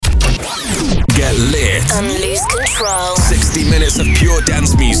and lose control. 60 minutes of pure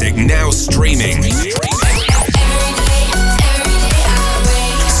dance music now streaming.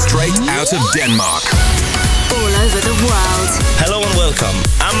 Straight out of Denmark. All over the world. Hello and welcome.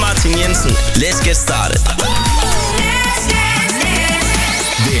 I'm Martin Jensen. Let's get started.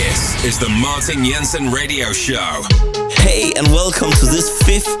 This is the Martin Jensen Radio Show. Hey, and welcome to this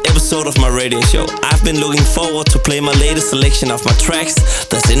 5th episode of my radio show. I've been looking forward to play my latest selection of my tracks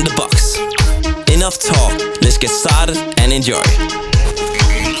that's in the box. Enough talk. Let's get started and enjoy.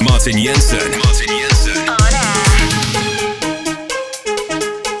 Martin Jensen.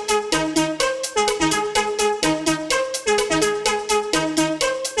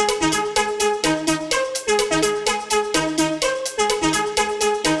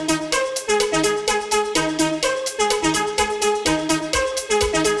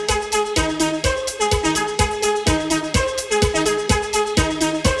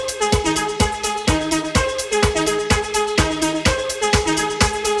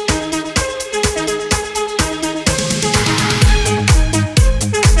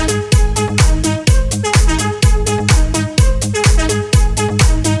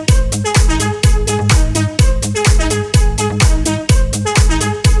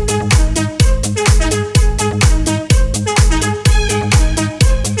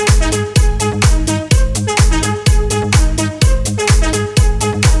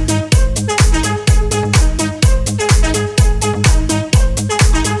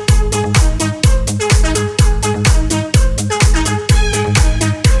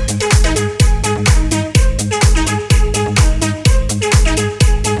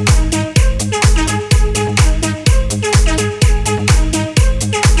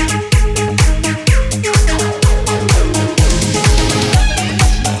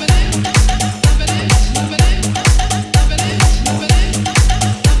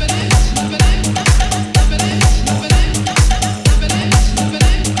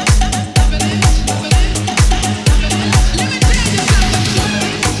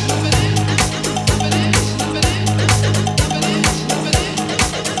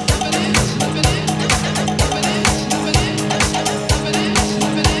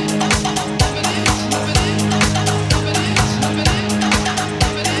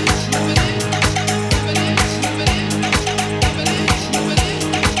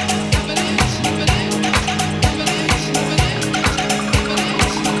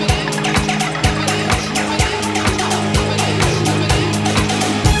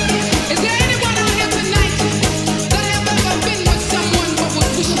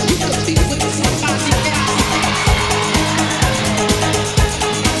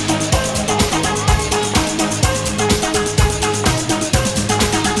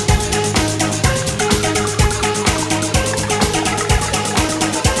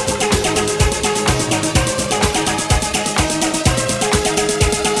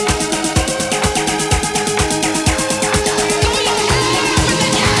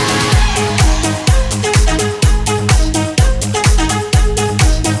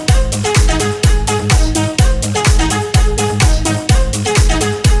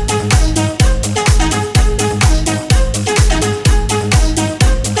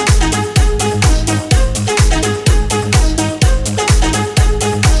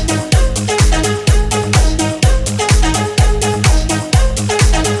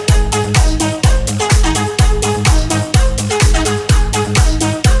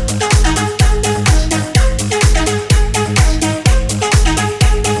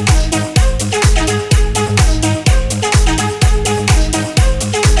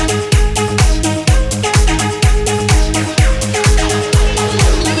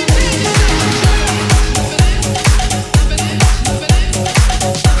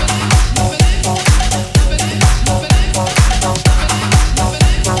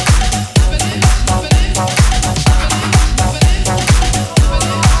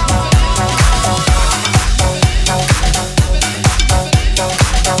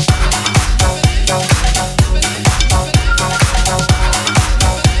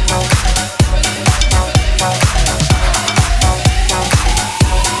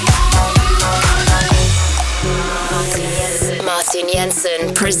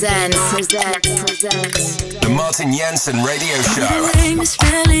 The Martin Jensen Radio Show. Let me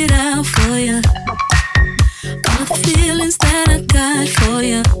spell it out for you. All the feelings that I got for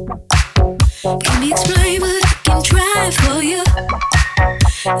you can't be explained, but I can try for you.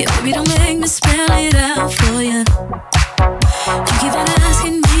 Yeah, baby, don't make me spell it out for you. You keep on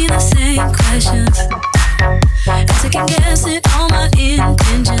asking me the same questions, and second guessing all my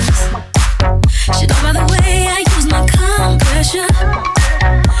intentions. Should know by the way I use my compression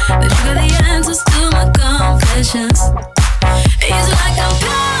that you got the answers to my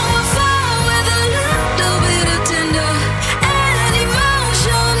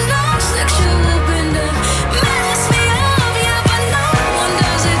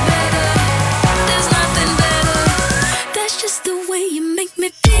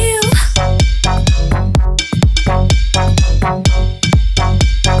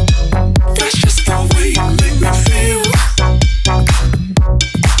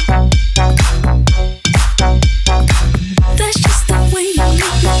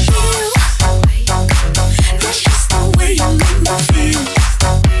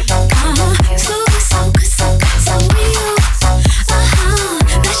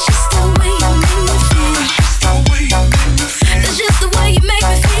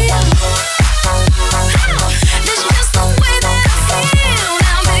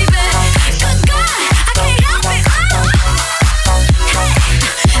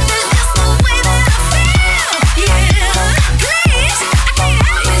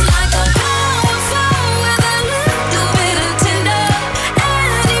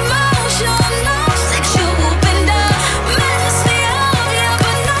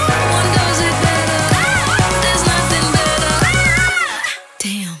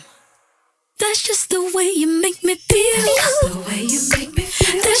way you make me feel. The way you make me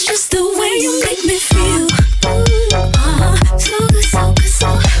feel. That's just the way you make me feel. So good, so good, so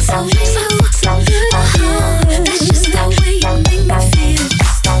good, so good, so good. That's just the way you make me feel.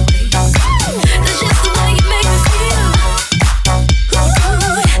 That's just the way you make me feel.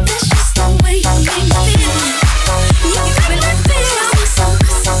 That's just the way you make me feel. You make me like this. So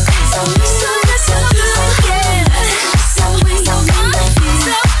good, so good, so good, so good, so good. Yeah. That's just the way you make me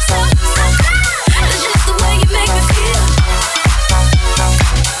feel. That's just the way you make me feel.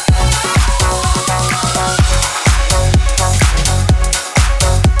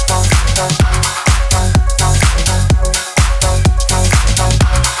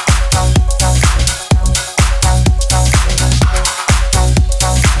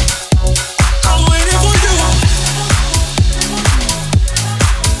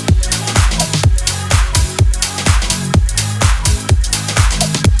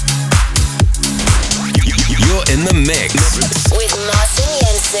 In the mix with Martin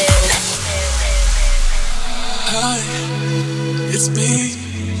Jensen. Hi, it's me.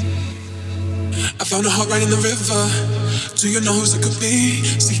 I found a heart right in the river. Do you know whose it could be?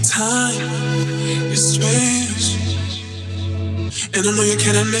 See, time is strange, and I know you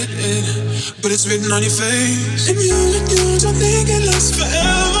can't admit it, but it's written on your face. And you don't think it lasts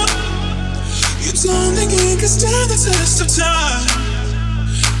forever. You don't think it can stand the test of time.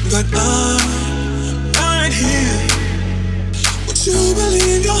 But I'm right here. Would you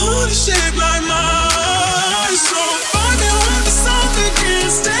believe your heart is shaped like mine? So find me when the sun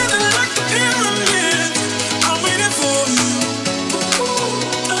begins, standing like the pyramid. I'm waiting for you.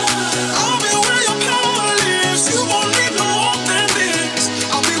 I'll be where your power lives. You won't need no more than this.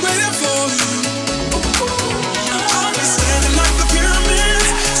 I'll be waiting for you. I'll be standing like the pyramids,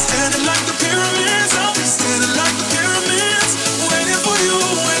 standing like the pyramids. I'll be standing like the pyramids, waiting for you,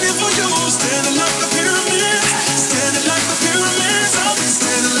 waiting for you. Standing like the pyramids, standing like the pyramids. I'll be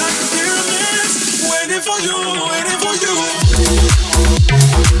standing like the pyramids, waiting for you, waiting for you.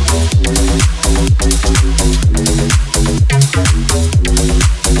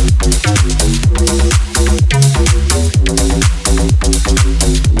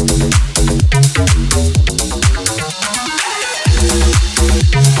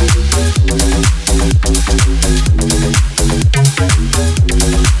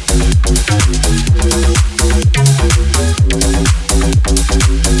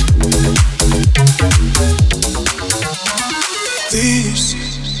 These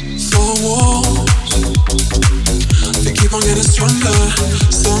four walls, they keep on getting stronger.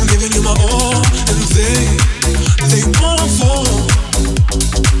 So I'm giving you my all, and they won't fall.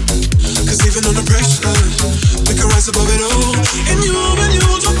 Cause even under pressure, we can rise above it all. And you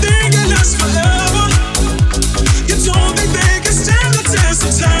don't think it lasts forever. You don't think they can stand the test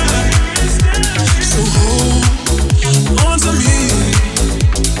of time. So hold on to me.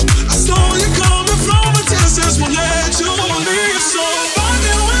 I saw you coming from a distance, won't let you leave. So find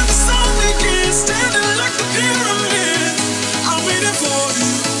me when the sun begins, standing like the pyramid. I'm waiting for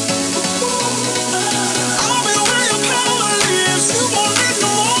you. I'll be where your power lives. You won't need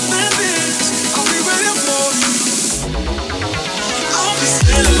no more than this. I'll be waiting for you. I'll be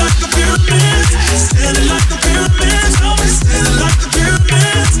standing like the pyramids, standing like the pyramids. I'll be standing like the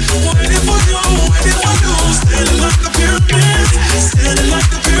pyramids, waiting for you, waiting for you. Standing like the pyramids, standing like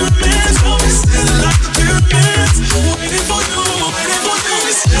the pyramids. I'll be standing like the pyramids, waiting for you, waiting for you.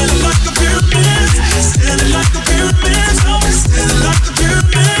 Standing like the pyramids, standing like the pyramids. I'll be standing like the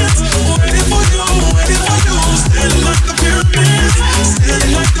pyramids, waiting for you, waiting for you. Standing like the pyramids,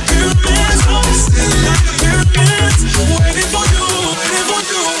 standing like the pyramids. I'll be standing like the pyramids, waiting for you, waiting for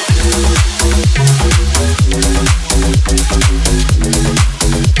you.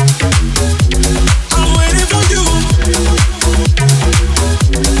 I'm waiting for you.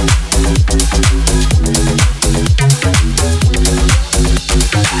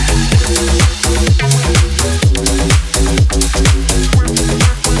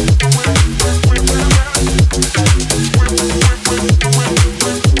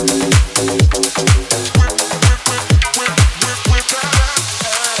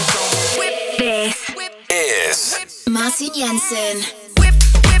 is Martin Jensen.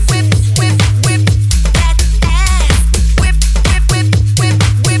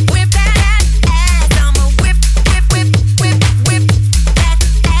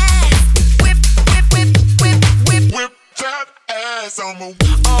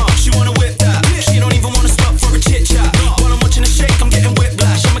 She wanna whip that. She don't even wanna stop for a chit chat. While I'm watching her shake, I'm getting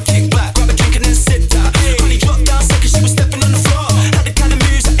whiplash. I'ma kick back, grab a drink and then sit that. Honey dropped down second, she was stepping on the floor. Had the kind of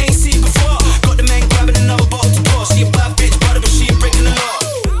moves I ain't seen before. Got the man grabbing another bottle to pour. She a bad bitch, brother, but she ain't breaking the law.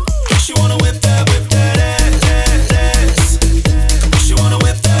 She wanna whip that, whip that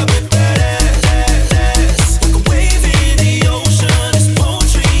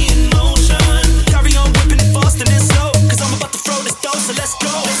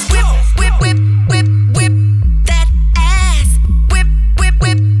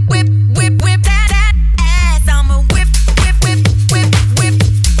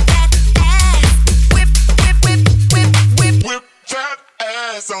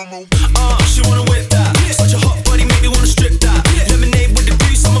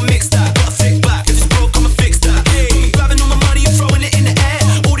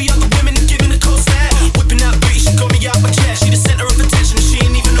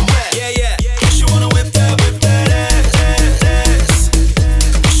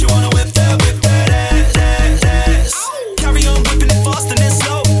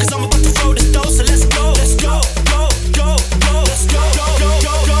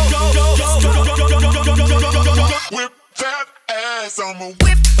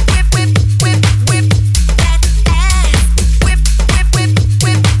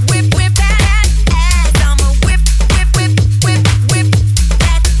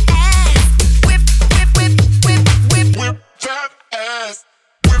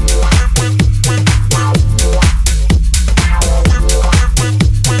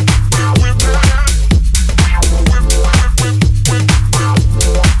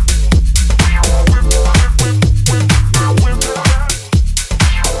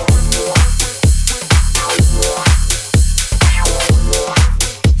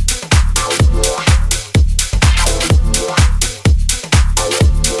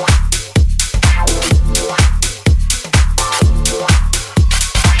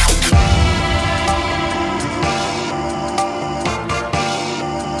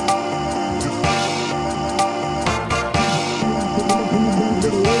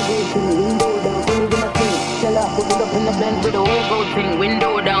gold thing.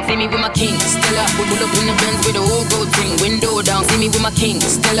 Window down, see me with my king. Stella, we pull up in the Benz with the whole gold thing. Window down, see me with my king.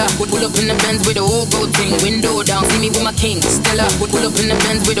 Stella, we pull up in the Benz with the whole gold thing. Window down, see me with my king. Stella, we pull up in the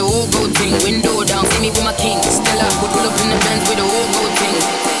Benz with the whole gold thing. Window down, see me with my king. Stella, we pull up in the Benz with the whole gold thing.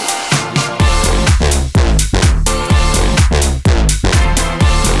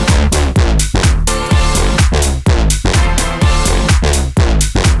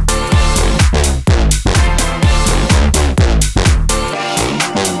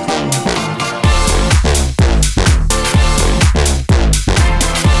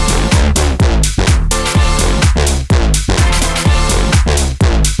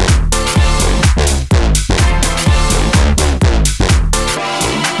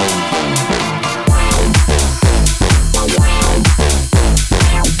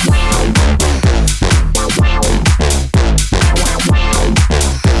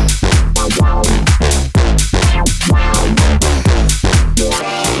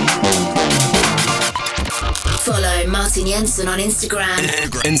 On Instagram.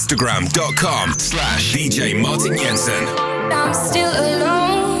 Instagram.com/DJ Martin Jensen. I'm still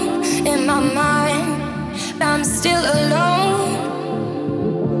alone in my mind. I'm still alone.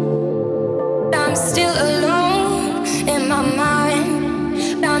 I'm still alone in my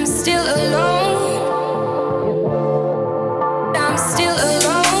mind. I'm still alone. I'm still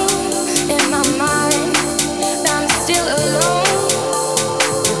alone in my mind. I'm still alone.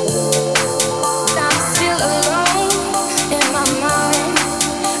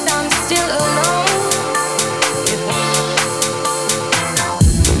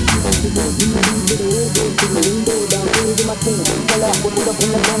 Pull up in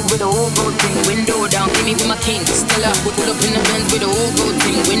the Benz with the whole gold thing. Window down, see me with my king. Stella, pull up in the Benz with the whole gold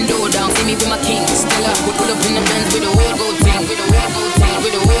thing. Window down, see me with my king. Stella, pull up in the Benz with the whole gold thing. With the whole gold thing.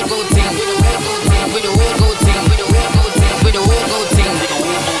 With the whole gold thing. With the whole gold thing. With the whole gold thing. With the whole gold thing. With the whole gold thing.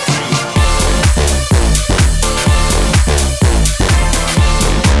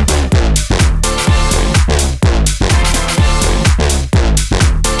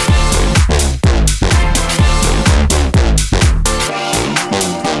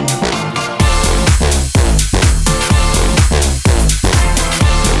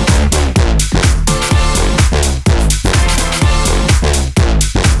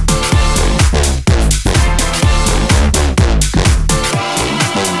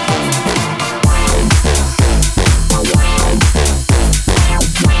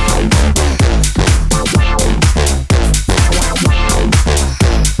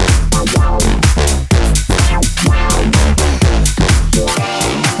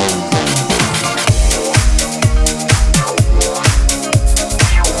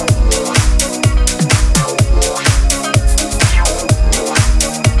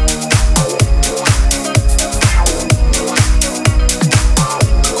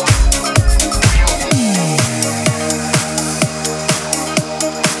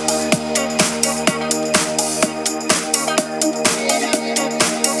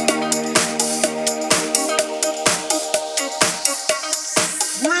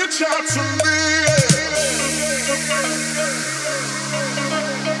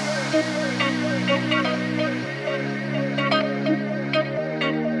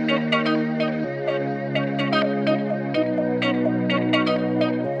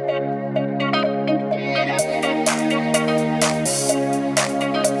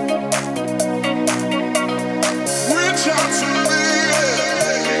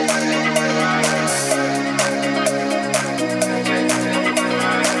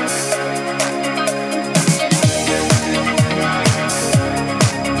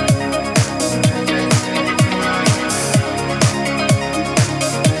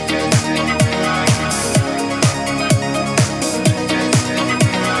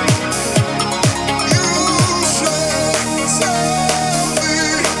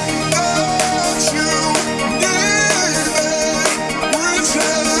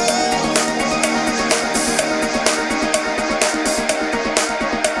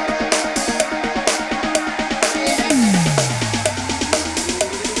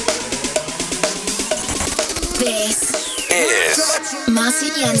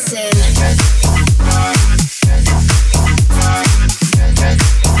 Martin Jensen.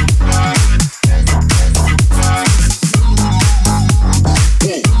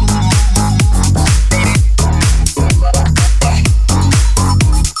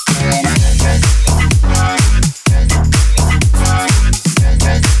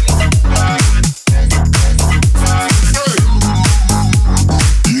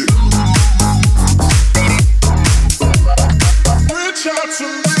 Reach out to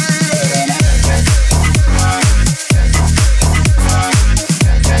me.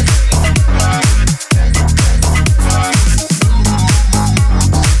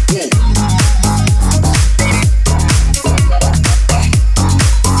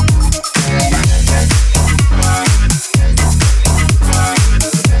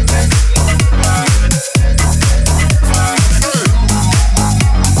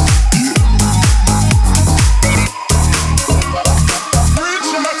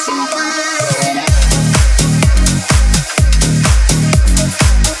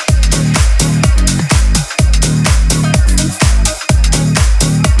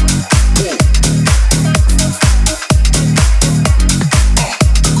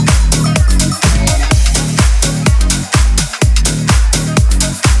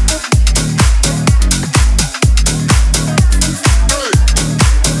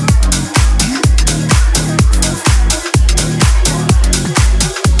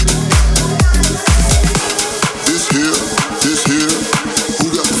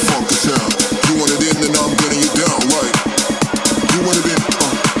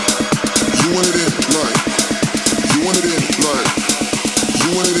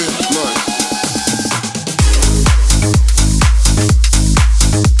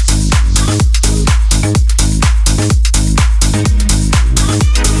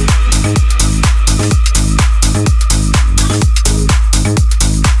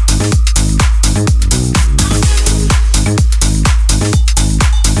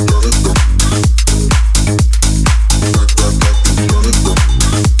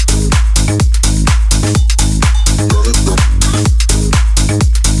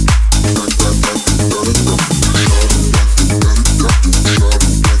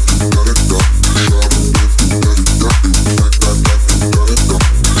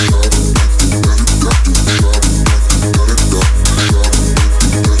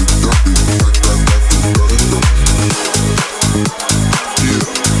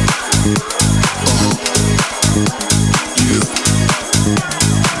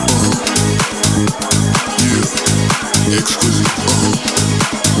 exquisite.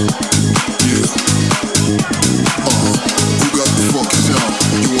 Yeah. Who got the fucking sound?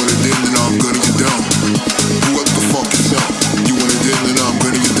 You want it in, then I'm gonna get down. Who got the fucking sound? You want it in, then I'm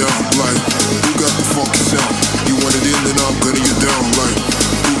gonna get down. Like, who got the fucking sound? You want it in, then I'm gonna get down. Like,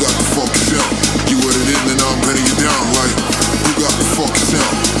 who got the fucking sound? You want it in, then I'm gonna get down. Like, who got the fucking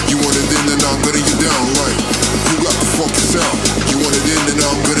sound? You want it in, then I'm gonna get down. Like, who got the fucking sound? You want it in, then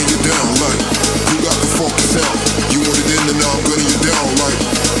I'm gonna get down. Like, who got the fucking sound? You want it in, then I'm gonna get down. Like,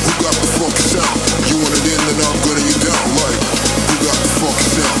 who got the fucking sound? You want it in, then I'm gonna get down. Like, who got the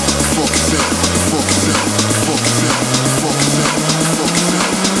fucking sound? The fucking sound. The fucking sound. The fucking sound. The fucking sound. The fucking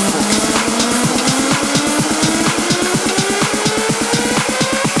sound. The fucking sound.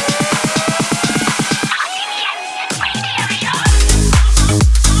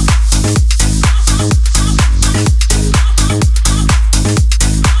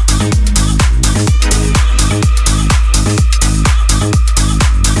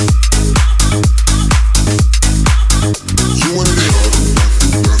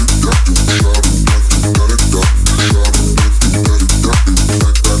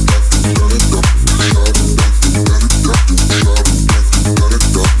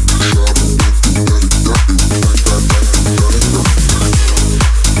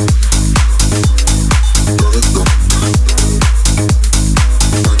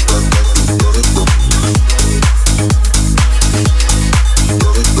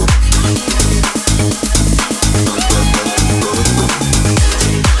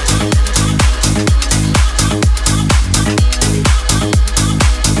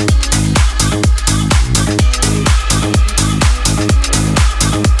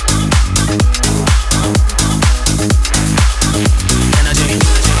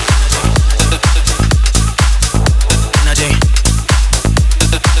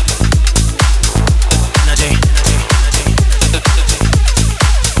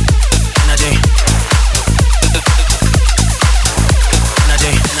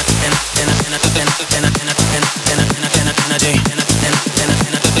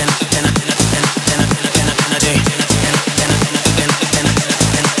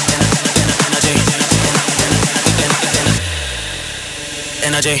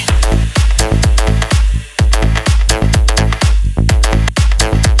 Energy.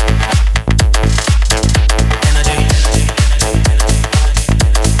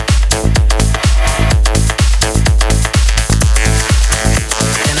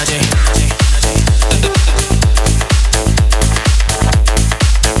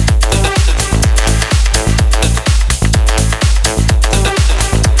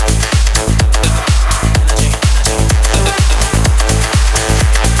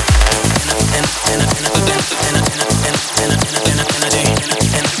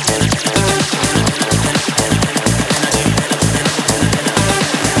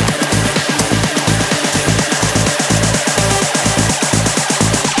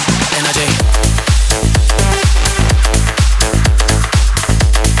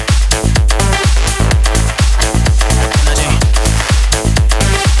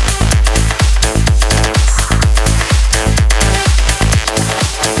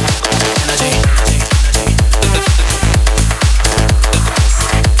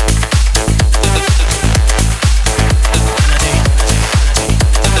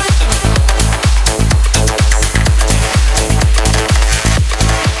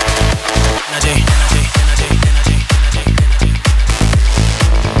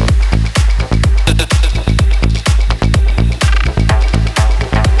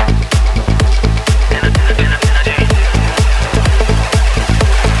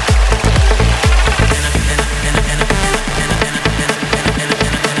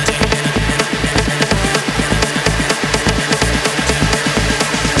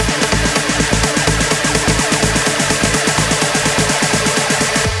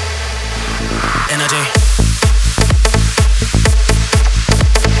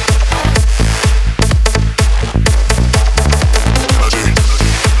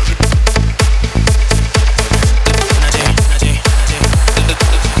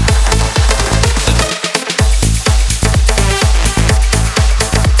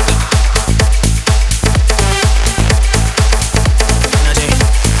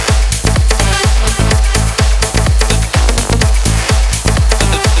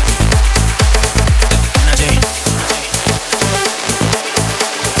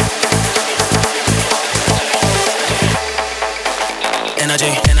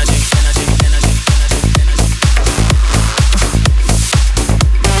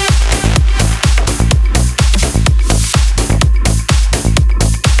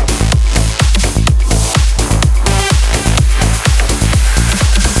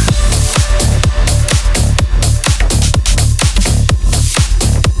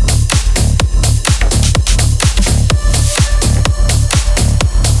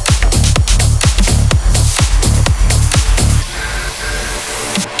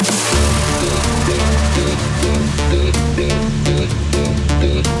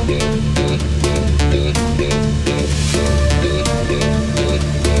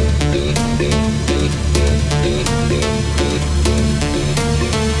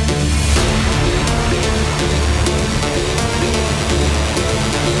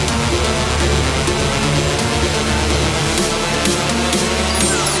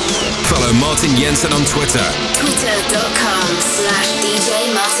 Follow Martin Jensen on Twitter.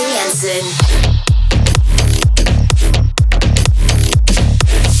 Twitter.com/DJ Martin Jensen.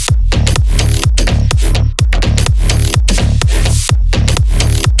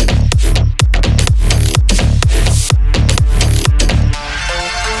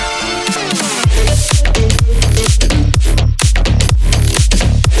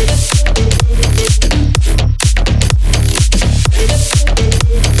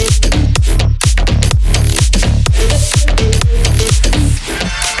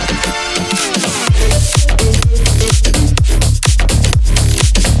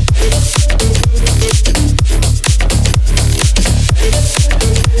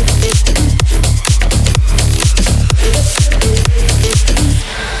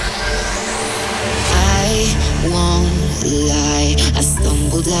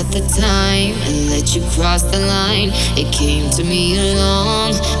 Crossed the line, it came to me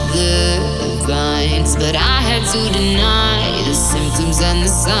along the vines, but I had to deny the symptoms and the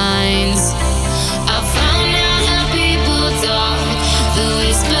signs. I found out how people talk, the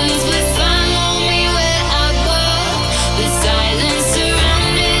whispers would follow me where I walk, the silence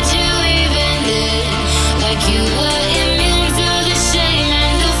surrounded you even then, like you were immune to the shame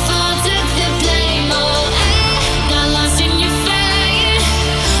and the fall took the blame. Oh, I got lost in your fire.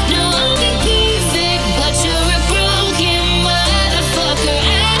 No, I'll be perfect, but you're a broken motherfucker. I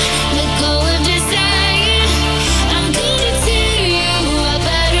let go of desire. I'm gonna tear you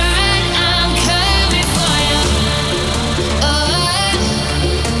apart, right? I'm coming for you. Oh,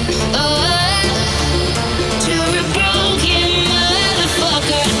 you're a broken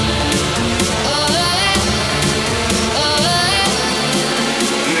motherfucker.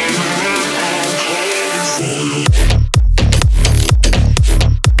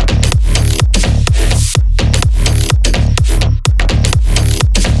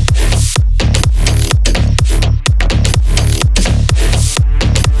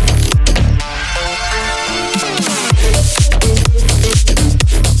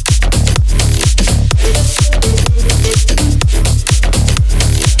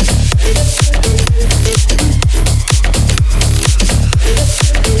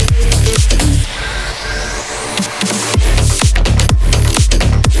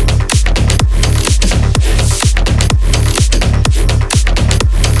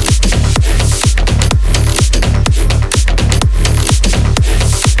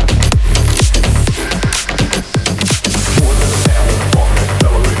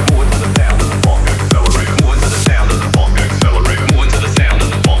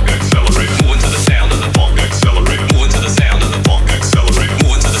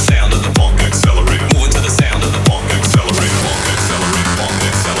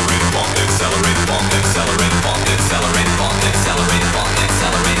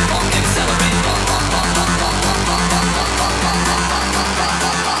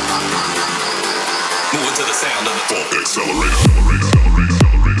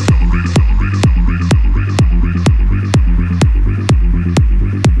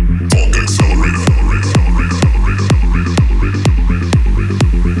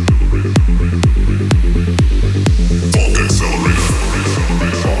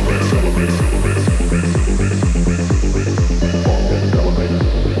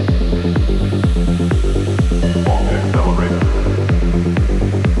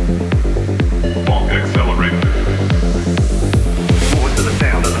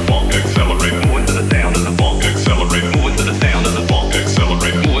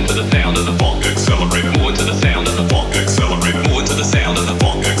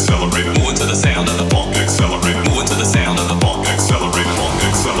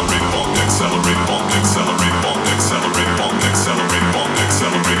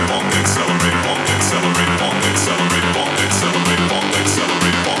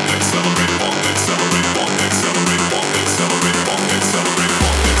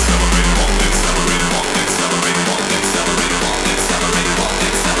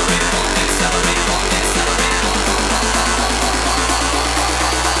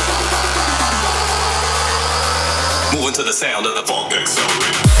 To the sound of the funk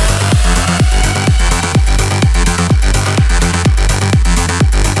accelerator.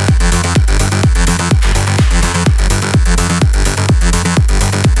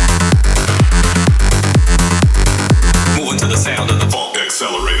 Moving to the sound of the funk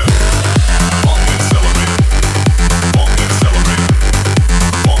accelerator. Funk accelerator. Funk accelerator. Funk accelerator.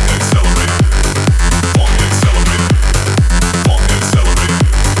 Funk accelerator. Funk accelerator. Funk accelerator.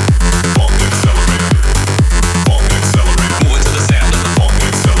 Funk accelerator. Moving to the sound of the funk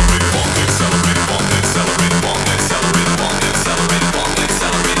accelerator.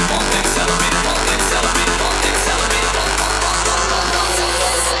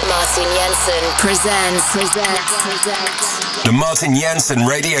 Jensen presents The Martin Jensen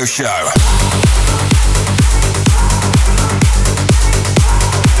Radio Show.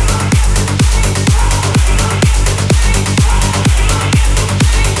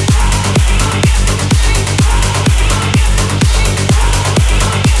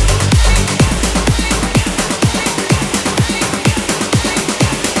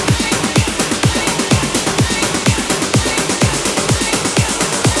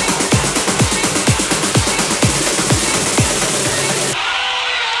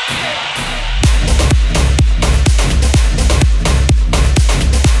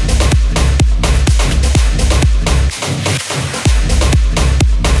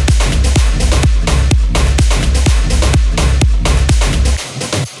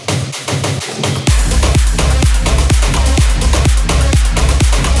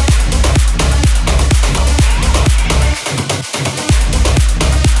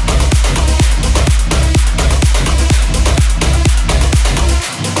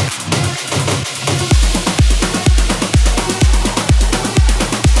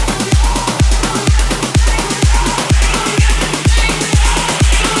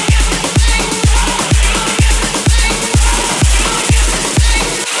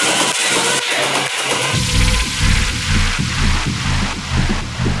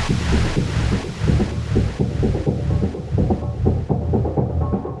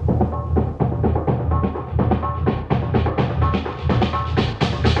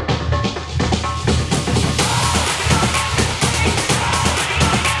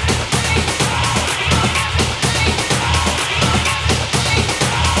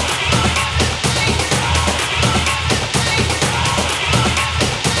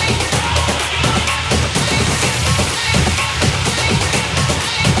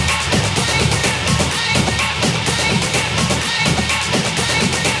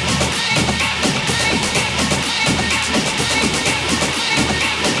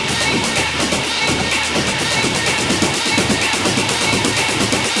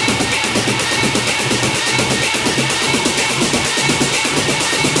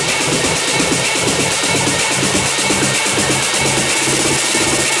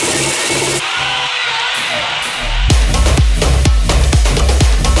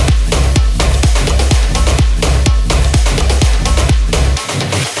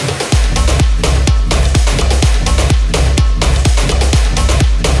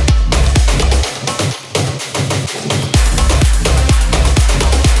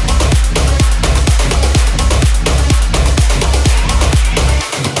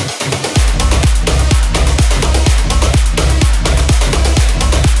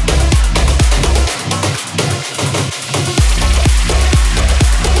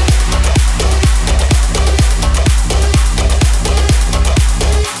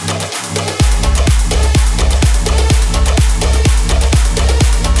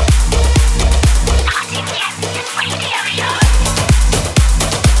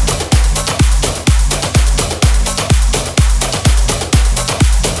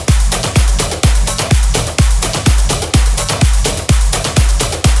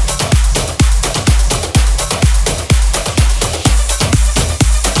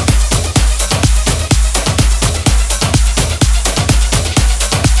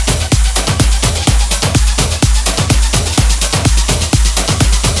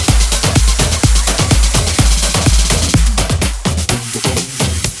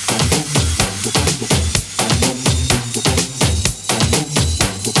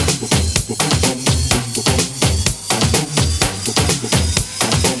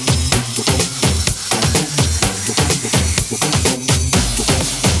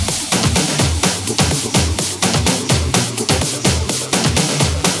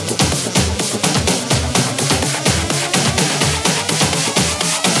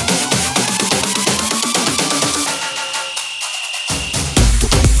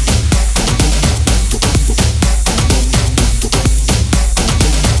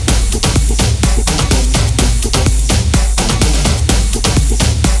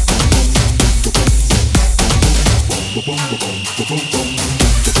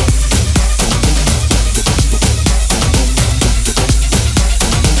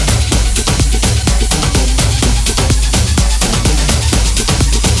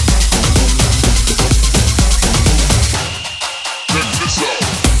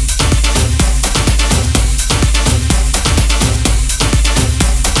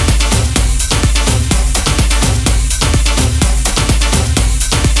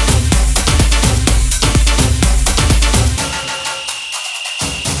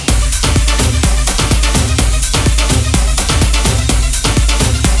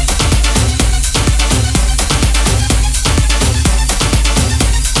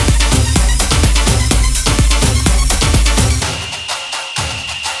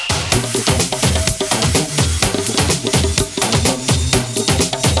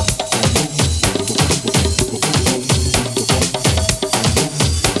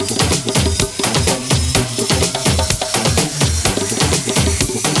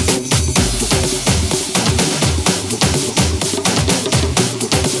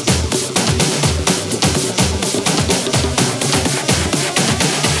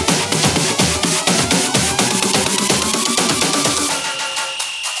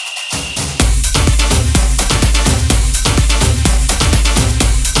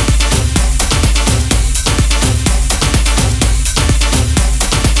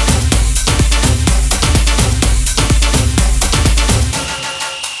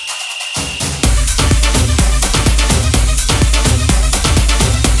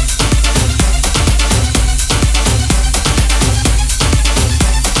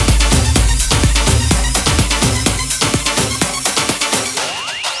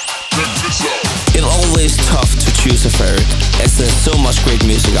 producer favorite, as there's so much great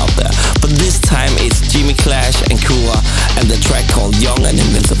music out there. But this time it's Jimmy Clash and Kura and the track called Young and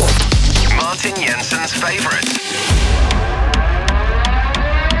Invincible. Martin Jensen's favorite.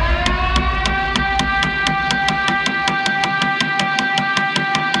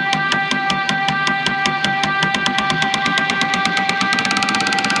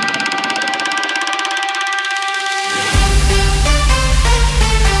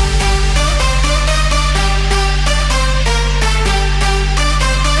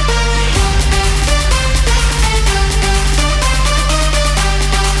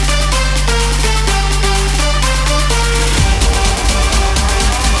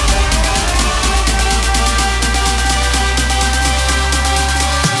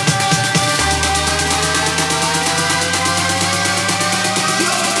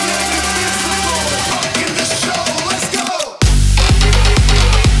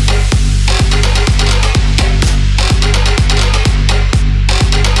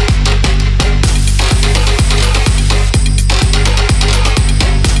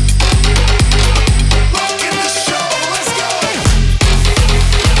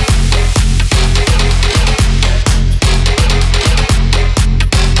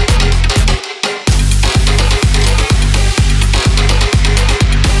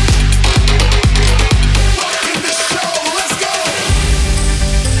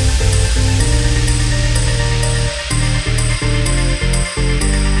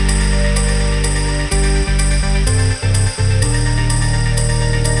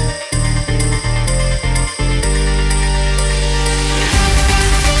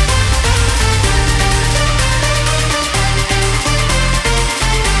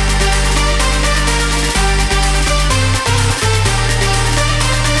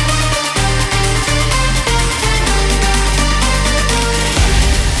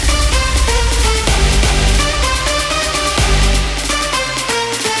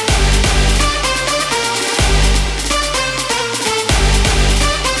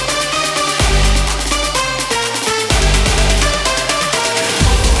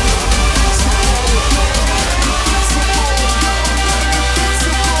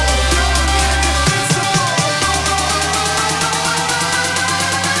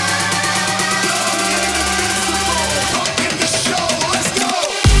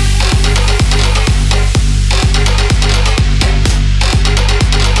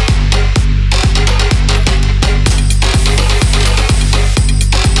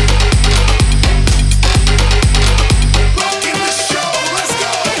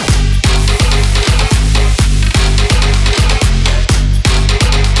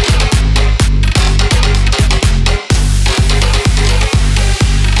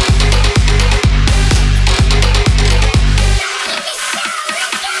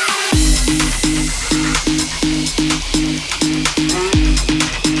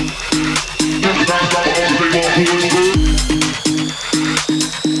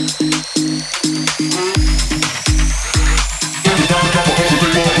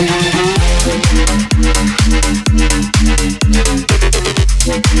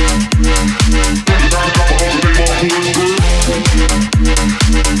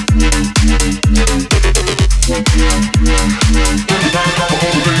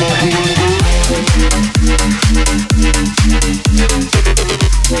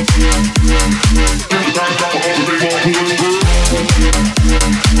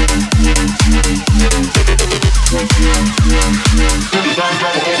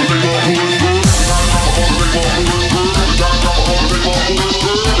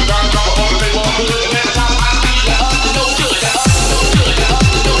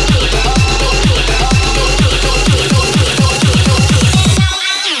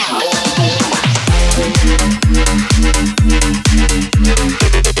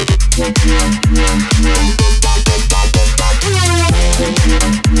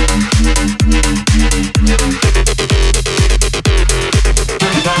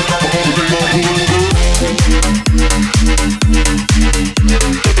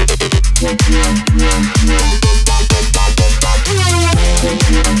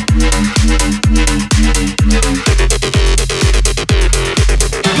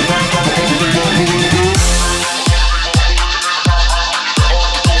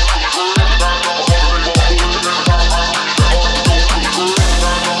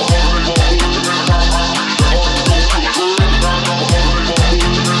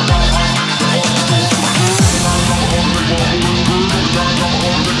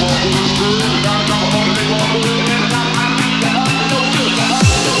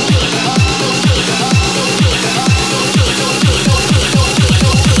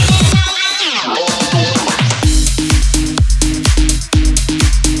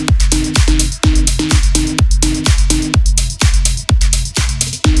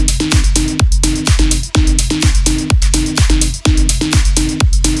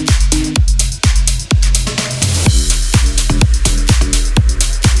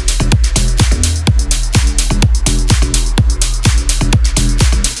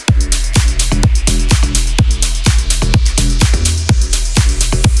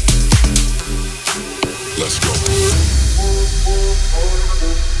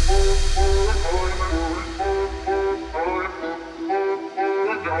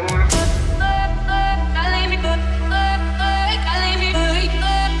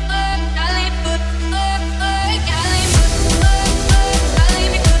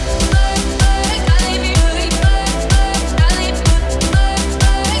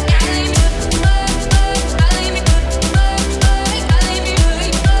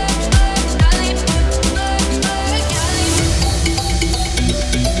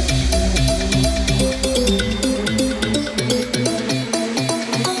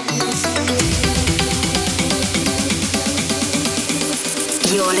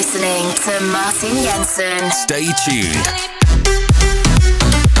 You're listening to Martin Jensen. Stay tuned.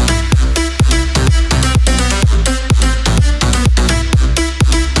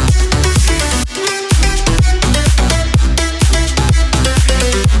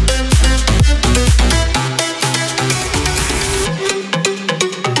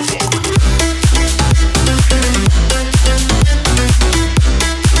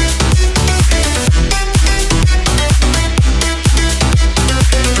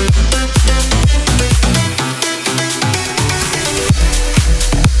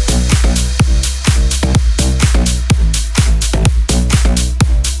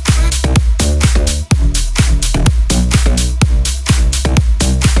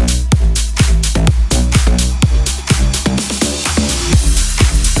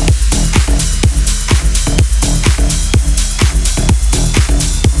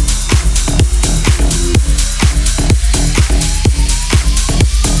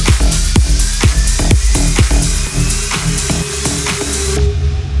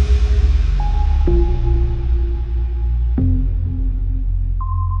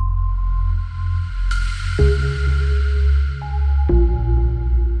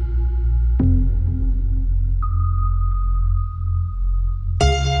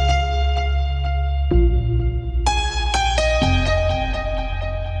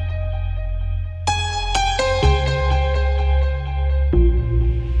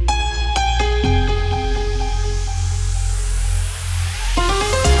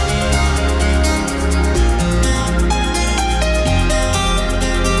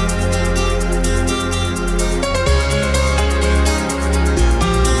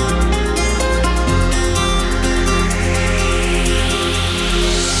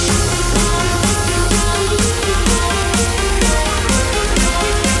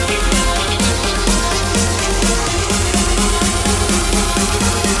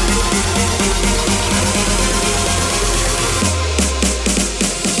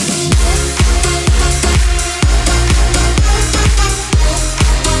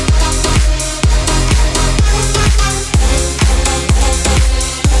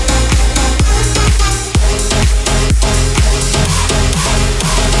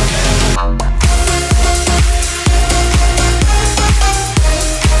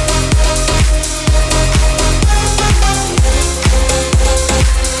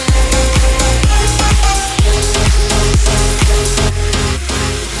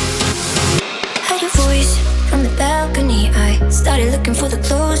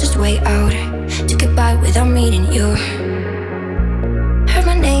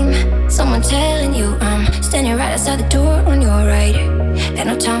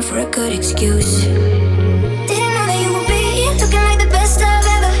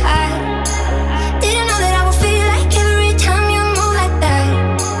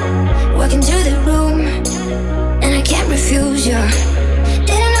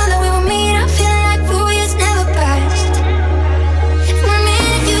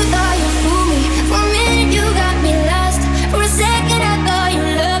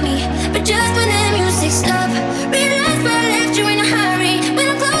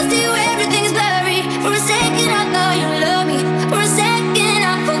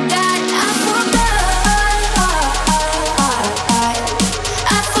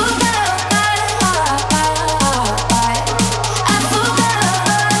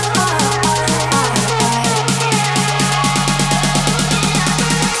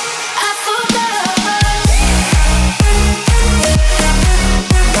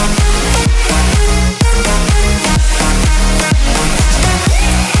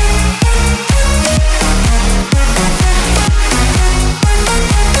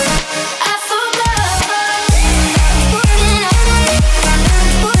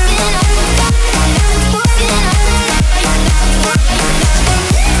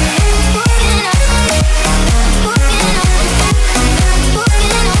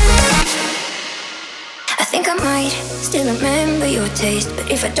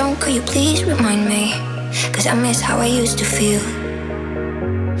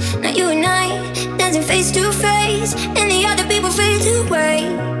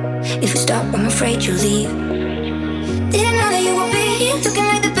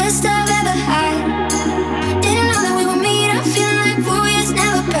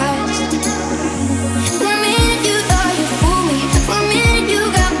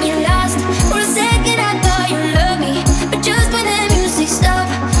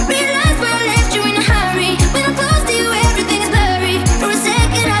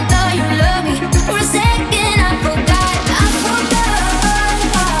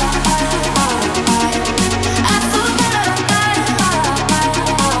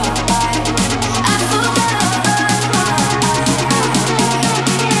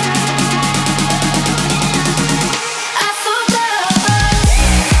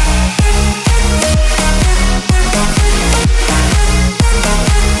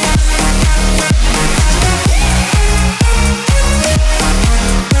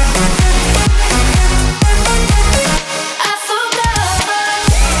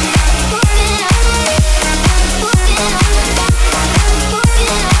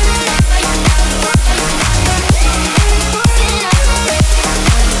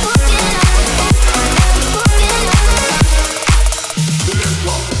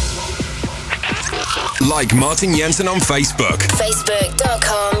 like Martin Jensen on Facebook.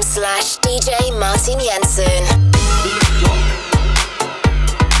 Facebook.com/DJ Martin Jensen.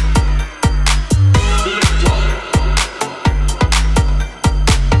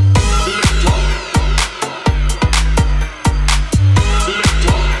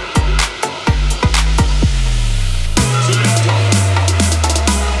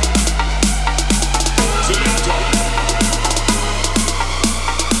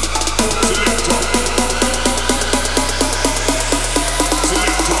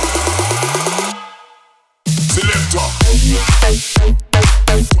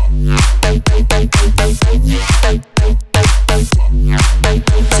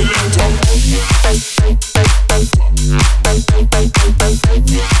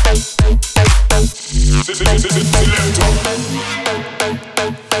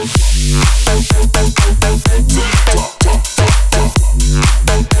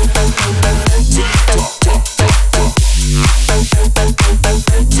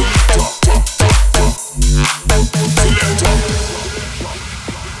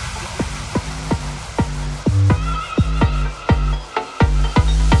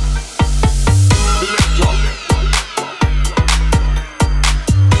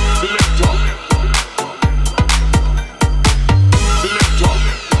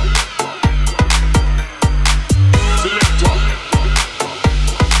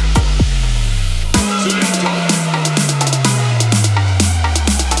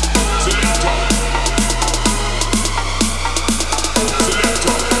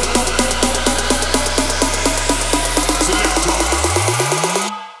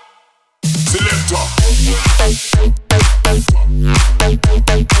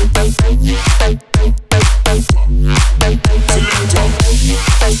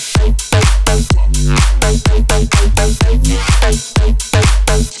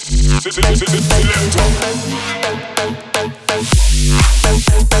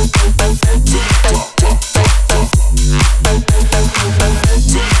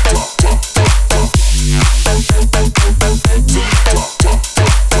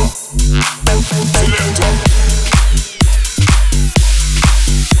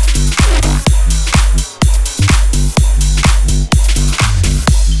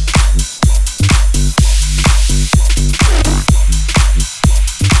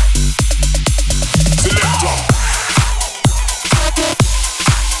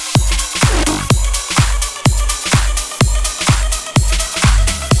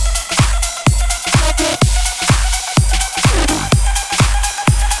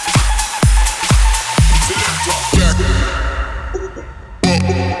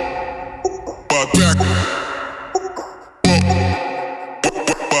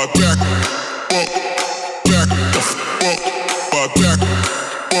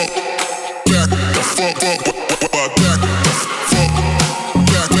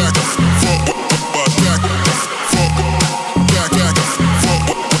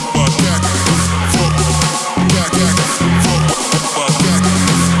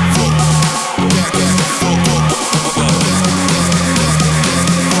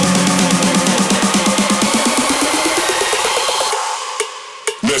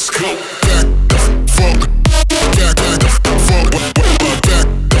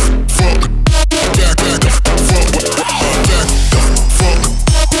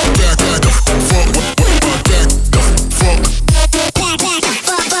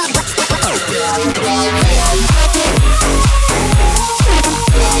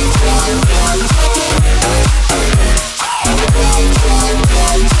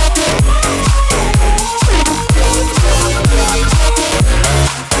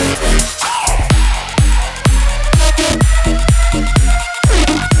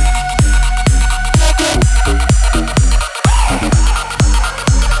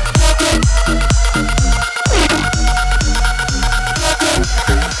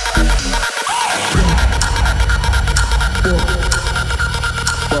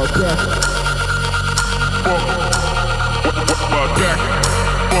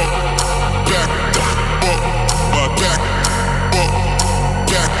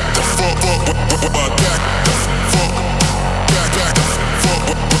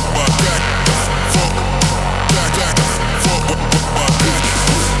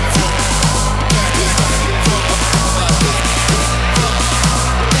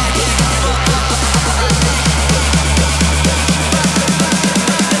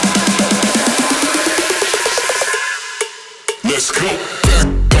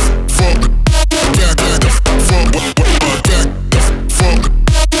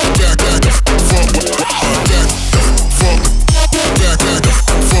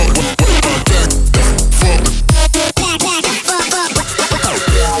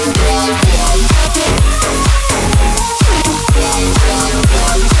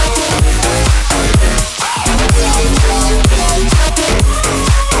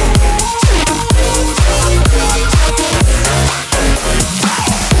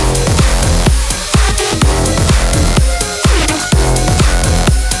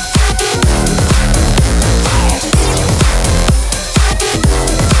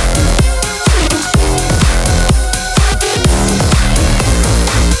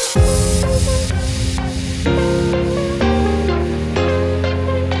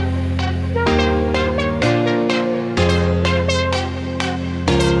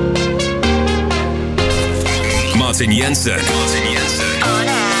 Jensen. Martin Jensen. On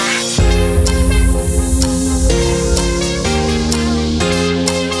air.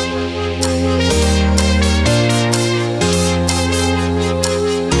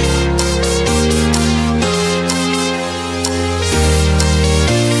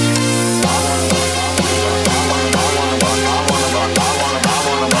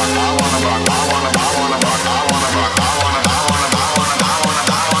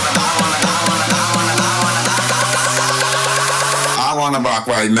 Rock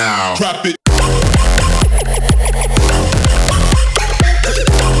right now. Trap it.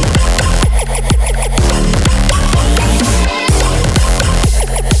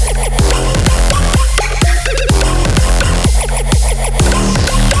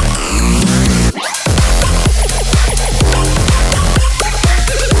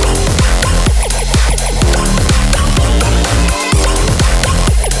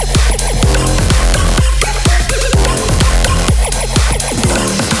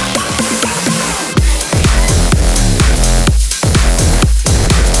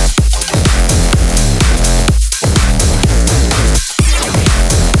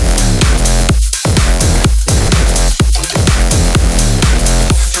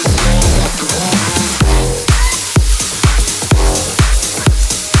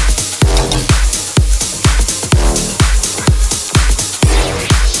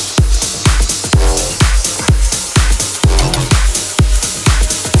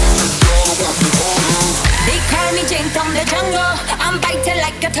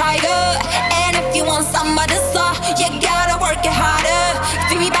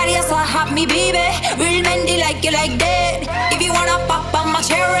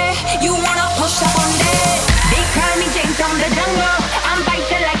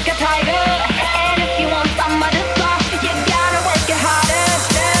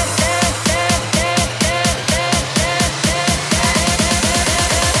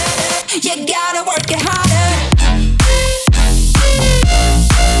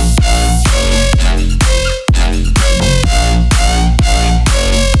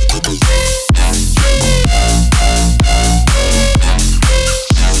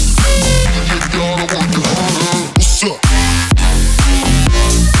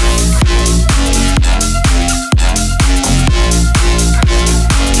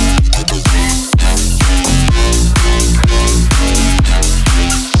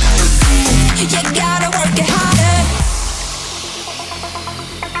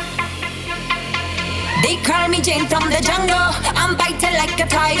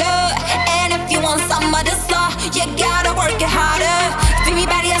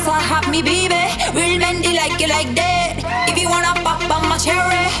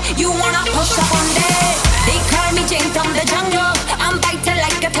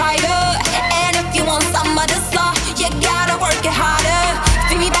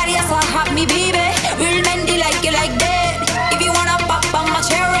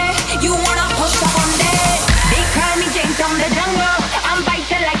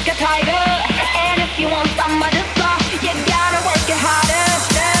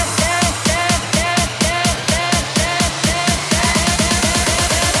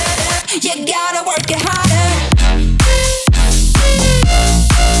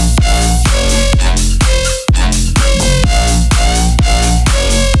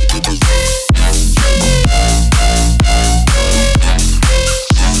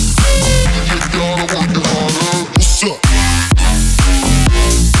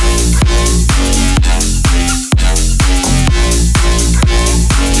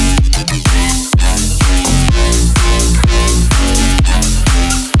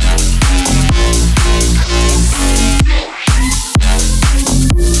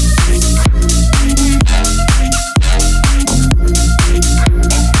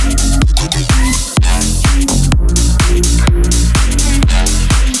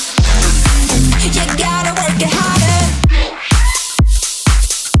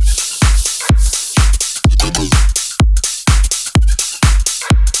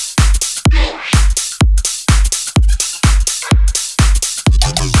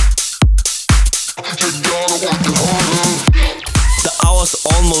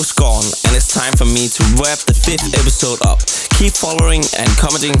 Almost gone, and it's time for me to wrap the 5th episode up. Keep following and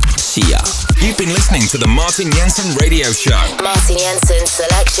commenting. See ya. You've been listening to the Martin Jensen Radio Show. Martin Jensen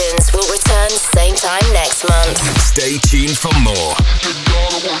Selections will return same time next month. Stay tuned for more. You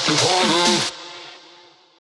gotta work it harder.